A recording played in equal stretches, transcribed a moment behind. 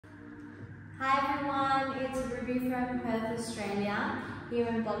Hi everyone, it's Ruby from Perth, Australia, here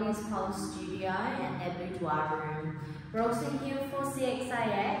in Blogging's Pulse Studio and their boudoir room. We're also here for CXIX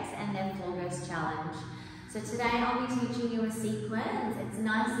and their Floorgust challenge. So today I'll be teaching you a sequence. It's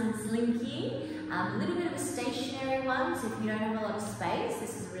nice and slinky, a little bit of a stationary one, so if you don't have a lot of space,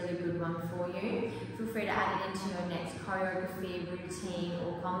 this is a really good one for you. Feel free to add it into your next choreography, routine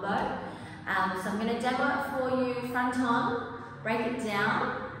or combo. So I'm going to demo it for you front on, break it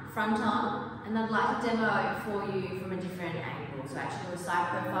down, front on, and I'd like to demo it for you from a different angle. So actually a side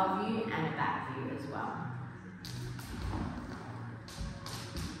profile view and a back view as well.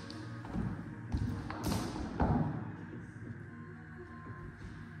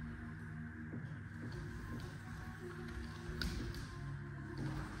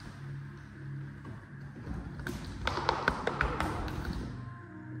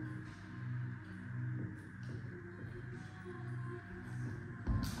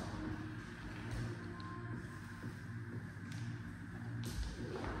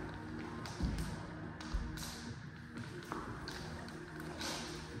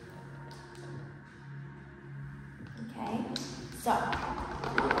 So,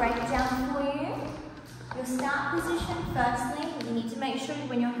 break it down for you. Your start position, firstly, you need to make sure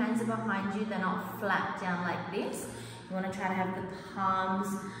when your hands are behind you, they're not flat down like this. You want to try to have the palms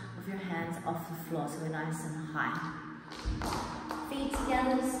of your hands off the floor so they're nice and high. Feet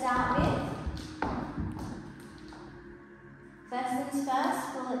together to start with. First things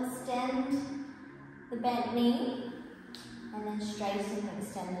first, we'll extend the bent knee and then straighten and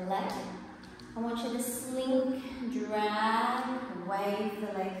extend the leg. I want you to slink, drag, wave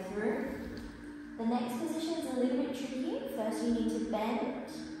the leg through. The next position is a little bit tricky. First you need to bend,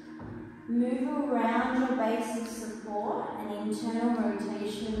 move around your base of support, an internal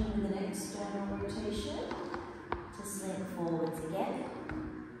rotation and an external rotation to slink forwards again.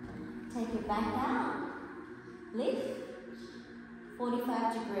 Take it back out, lift,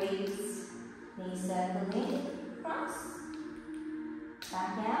 45 degrees, knee circling, cross,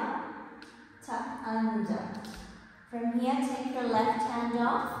 back out, tuck under. From here, take your left hand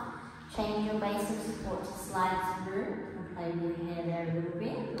off, change your base of support to slide through, and play with your hair there a little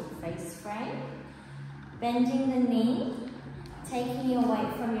bit, your face frame. Bending the knee, taking your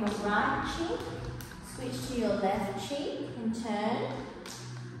weight from your right cheek, switch to your left cheek and turn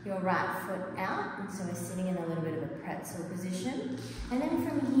your right foot out. And so we're sitting in a little bit of a pretzel position. And then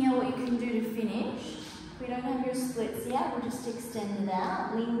from here, what you can do to finish, if we don't have your splits yet, we'll just extend it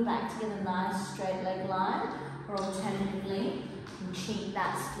out, lean back to get a nice straight leg line, or alternatively, you can cheat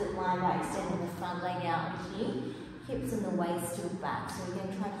that split line by extending the front leg out with the hips and the waist still back. So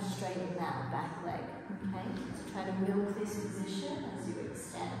again, try to straighten that back leg, okay? So try to milk this position as you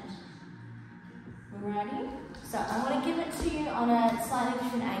extend. Alrighty? So I want to give it to you on a slightly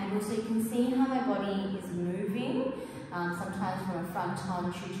different angle so you can see how my body is moving. Sometimes from a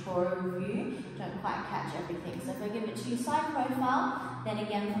front-on tutorial view, don't quite catch everything. So if I give it to you side profile, then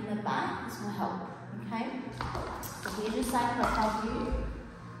again from the back, this will help, okay? So here's your side profile view.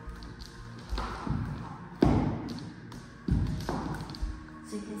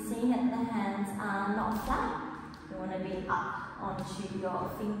 So you can see that the hands are not flat. You want to be up onto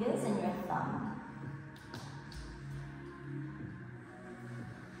your fingers and your thumb.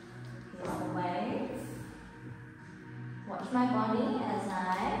 Here's the wave. Watch my body as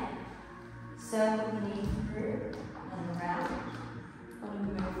I circle the knee through and around. Body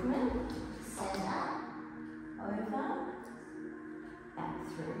movement, center, over, back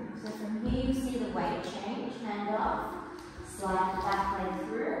through. So from here you see the weight change, hand off, slide the back leg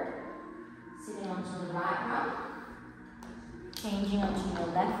through, sitting onto the right rump, changing onto your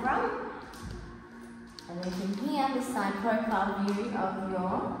left rump, and then from here the side profile view of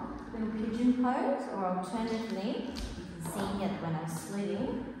your little pigeon pose, or alternatively, seeing it when I'm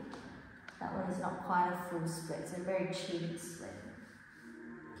slitting, that one is not quite a full split, so a very cheap split.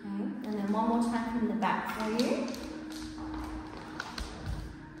 Okay, and then one more time from the back for you.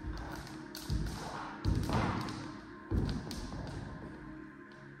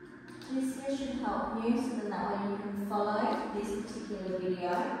 This here should help you, so then that way you can follow this particular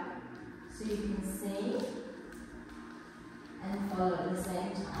video, so you can see and follow at the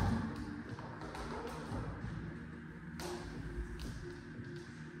same time.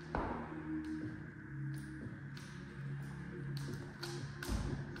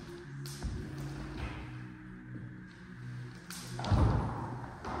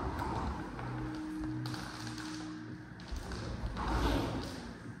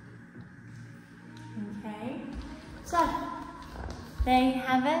 So, there you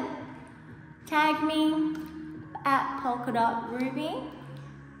have it. Tag me at polka.ruby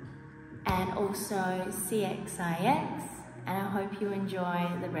and also CXIX, and I hope you enjoy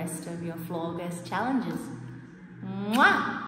the rest of your Floorgust challenges. Mwah!